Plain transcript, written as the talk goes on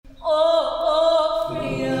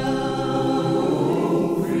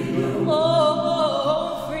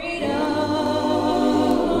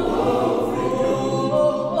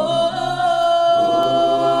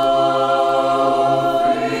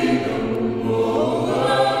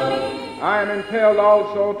I am impelled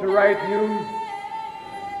also to write you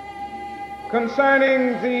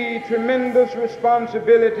concerning the tremendous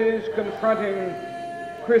responsibilities confronting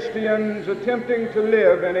Christians attempting to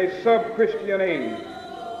live in a sub-Christian age.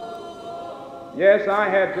 Yes, I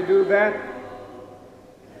had to do that,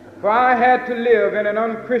 for I had to live in an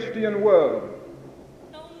unchristian world.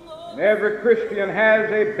 And every Christian has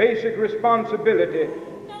a basic responsibility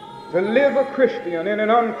to live a Christian in an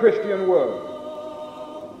unchristian world.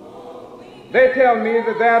 They tell me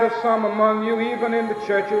that there are some among you, even in the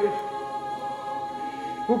churches,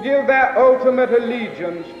 who give their ultimate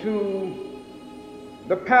allegiance to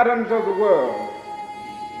the patterns of the world.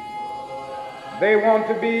 They want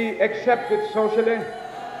to be accepted socially.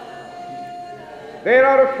 They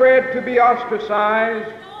are afraid to be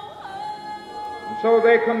ostracized, and so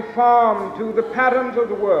they conform to the patterns of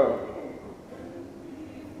the world.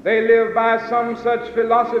 They live by some such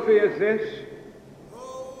philosophy as this: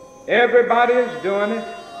 everybody is doing it,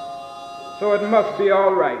 so it must be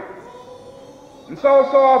all right. And so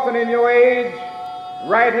often in your age,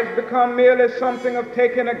 right has become merely something of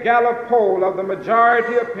taking a Gallup poll of the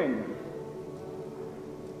majority opinion.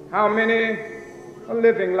 How many are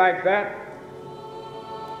living like that?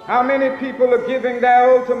 How many people are giving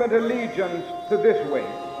their ultimate allegiance to this way?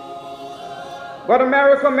 But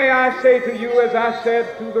America, may I say to you, as I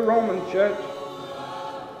said to the Roman church,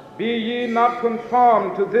 be ye not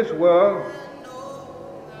conformed to this world,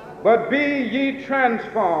 but be ye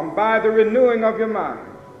transformed by the renewing of your mind.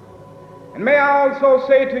 And may I also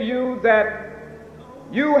say to you that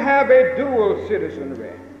you have a dual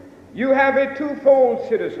citizenry. You have a twofold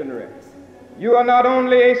citizenry. You are not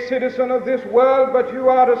only a citizen of this world, but you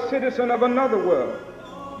are a citizen of another world.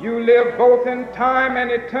 You live both in time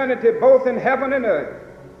and eternity, both in heaven and earth.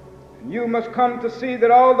 And you must come to see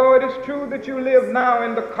that although it is true that you live now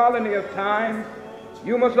in the colony of time,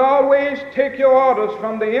 you must always take your orders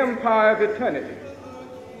from the empire of eternity.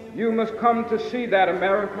 You must come to see that,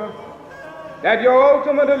 America, that your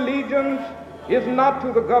ultimate allegiance is not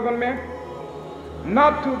to the government,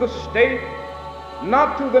 not to the state,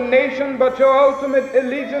 not to the nation, but your ultimate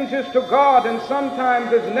allegiance is to God, and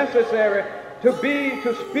sometimes it's necessary to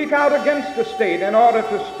speak out against the state in order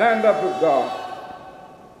to stand up with God.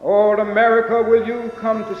 Oh, America, will you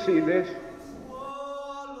come to see this?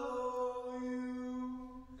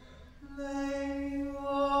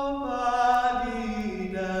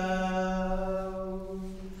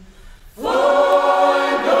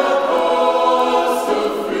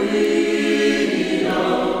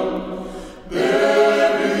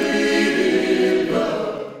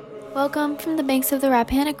 Welcome from the banks of the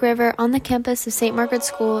Rappahannock River on the campus of St. Margaret's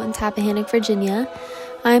School in Tappahannock, Virginia.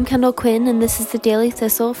 I am Kendall Quinn, and this is the Daily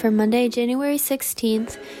Thistle for Monday, January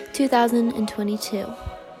 16th, 2022.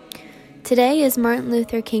 Today is Martin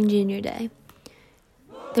Luther King Jr. Day.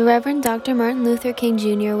 The Reverend Dr. Martin Luther King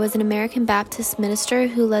Jr. was an American Baptist minister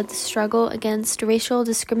who led the struggle against racial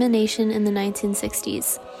discrimination in the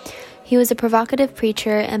 1960s. He was a provocative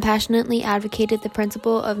preacher and passionately advocated the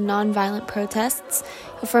principle of nonviolent protests,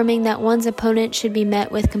 affirming that one's opponent should be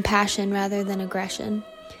met with compassion rather than aggression.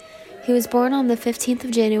 He was born on the 15th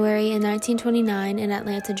of January in 1929 in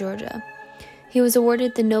Atlanta, Georgia. He was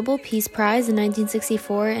awarded the Nobel Peace Prize in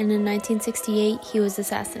 1964, and in 1968 he was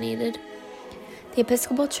assassinated. The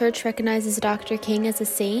Episcopal Church recognizes Dr. King as a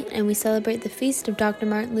saint, and we celebrate the feast of Dr.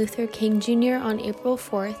 Martin Luther King Jr. on April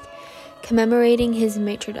 4th, commemorating his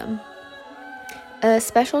martyrdom. A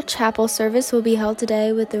special chapel service will be held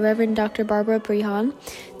today with the Reverend Dr. Barbara Brehan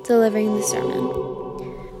delivering the sermon.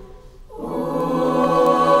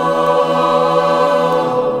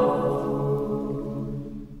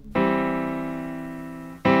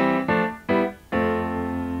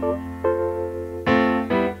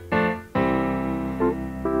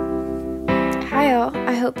 Hi all,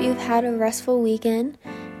 I hope you've had a restful weekend.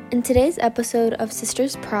 In today's episode of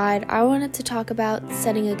Sisters Pride, I wanted to talk about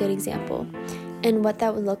setting a good example and what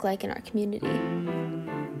that would look like in our community.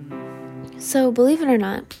 So, believe it or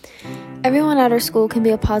not, everyone at our school can be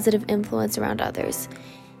a positive influence around others.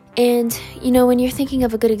 And, when you're thinking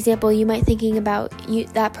of a good example, you might thinking about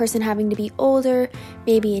that person having to be older,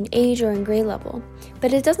 maybe in age or in grade level.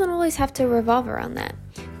 But it doesn't always have to revolve around that.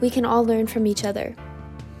 We can all learn from each other.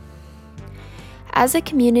 As a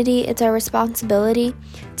community, it's our responsibility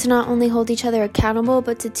to not only hold each other accountable,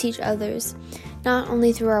 but to teach others, not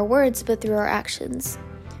only through our words, but through our actions.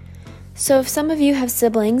 So if some of you have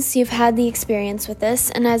siblings, you've had the experience with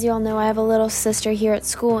this, and as you all know, I have a little sister here at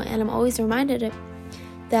school, and I'm always reminded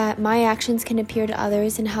that my actions can appear to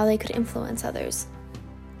others and how they could influence others.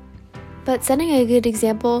 But setting a good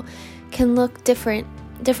example can look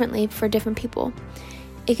differently for different people.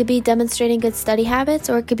 It could be demonstrating good study habits,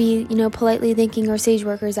 or it could be, politely thanking our stage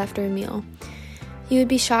workers after a meal. You would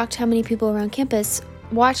be shocked how many people around campus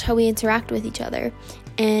watch how we interact with each other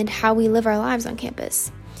and how we live our lives on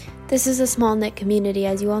campus. This is a small-knit community,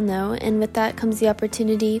 as you all know, and with that comes the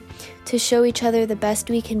opportunity to show each other the best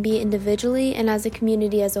we can be individually and as a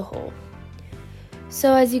community as a whole.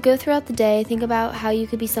 So as you go throughout the day, think about how you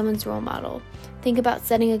could be someone's role model. Think about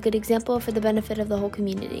setting a good example for the benefit of the whole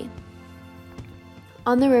community.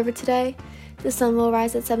 On the river today, the sun will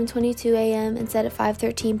rise at 7:22 a.m. and set at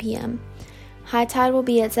 5:13 p.m. High tide will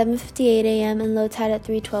be at 7:58 a.m. and low tide at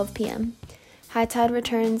 3:12 p.m. High tide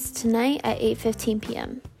returns tonight at 8:15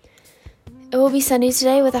 p.m. It will be sunny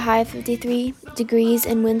today with a high of 53 degrees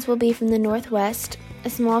and winds will be from the northwest. A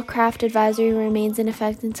small craft advisory remains in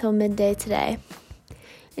effect until midday today.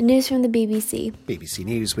 And news from the BBC. BBC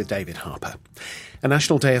News with David Harper. A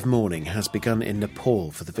national day of mourning has begun in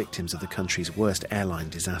Nepal for the victims of the country's worst airline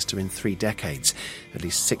disaster in 3 decades. At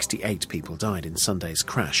least 68 people died in Sunday's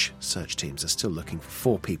crash. Search teams are still looking for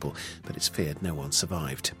 4 people, but it's feared no one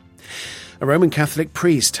survived. A Roman Catholic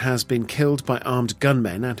priest has been killed by armed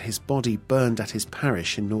gunmen and his body burned at his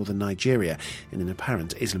parish in northern Nigeria in an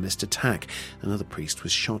apparent Islamist attack. Another priest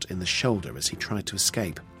was shot in the shoulder as he tried to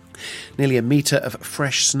escape. Nearly a metre of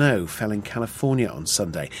fresh snow fell in California on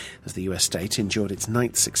Sunday as the US state endured its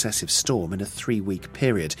 9th successive storm in a 3-week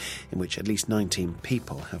period in which at least 19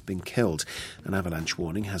 people have been killed. An avalanche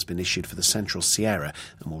warning has been issued for the Central Sierra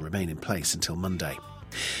and will remain in place until Monday.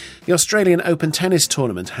 The Australian Open tennis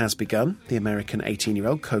tournament has begun. The American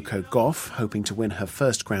 18-year-old Coco Gauff, hoping to win her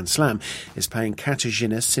first Grand Slam, is playing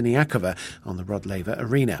Katarzyna Siniakova on the Rod Laver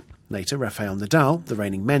Arena. Later, Rafael Nadal, the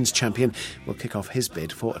reigning men's champion, will kick off his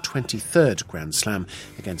bid for a 23rd Grand Slam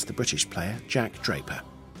against the British player Jack Draper.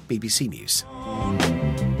 BBC News.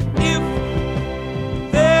 If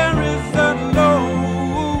there is a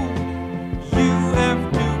load you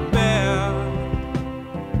have to bear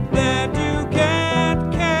that you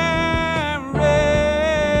can't carry,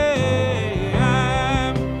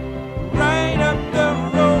 I'm right up the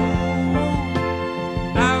road,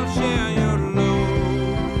 I'll share your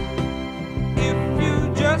load if you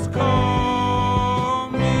just call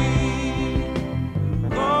me.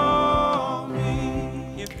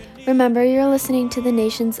 Remember, you're listening to the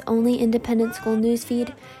nation's only independent school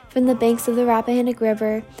newsfeed from the banks of the Rappahannock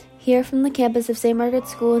River, here from the campus of St.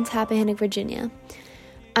 Margaret's School in Tappahannock, Virginia.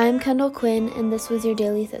 I'm Kendall Quinn, and this was your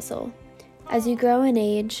Daily Thistle. As you grow in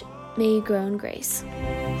age, may you grow in grace.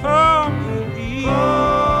 Call me,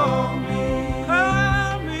 call me,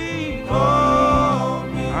 call me, call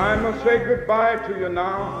me. I must say goodbye to you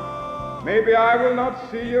now. Maybe I will not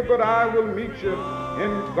see you, but I will meet you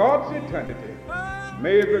in God's eternity.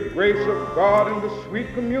 May the grace of God and the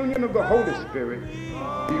sweet communion of the Holy Spirit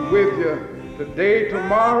be with you today,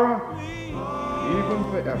 tomorrow, even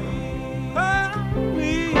forever.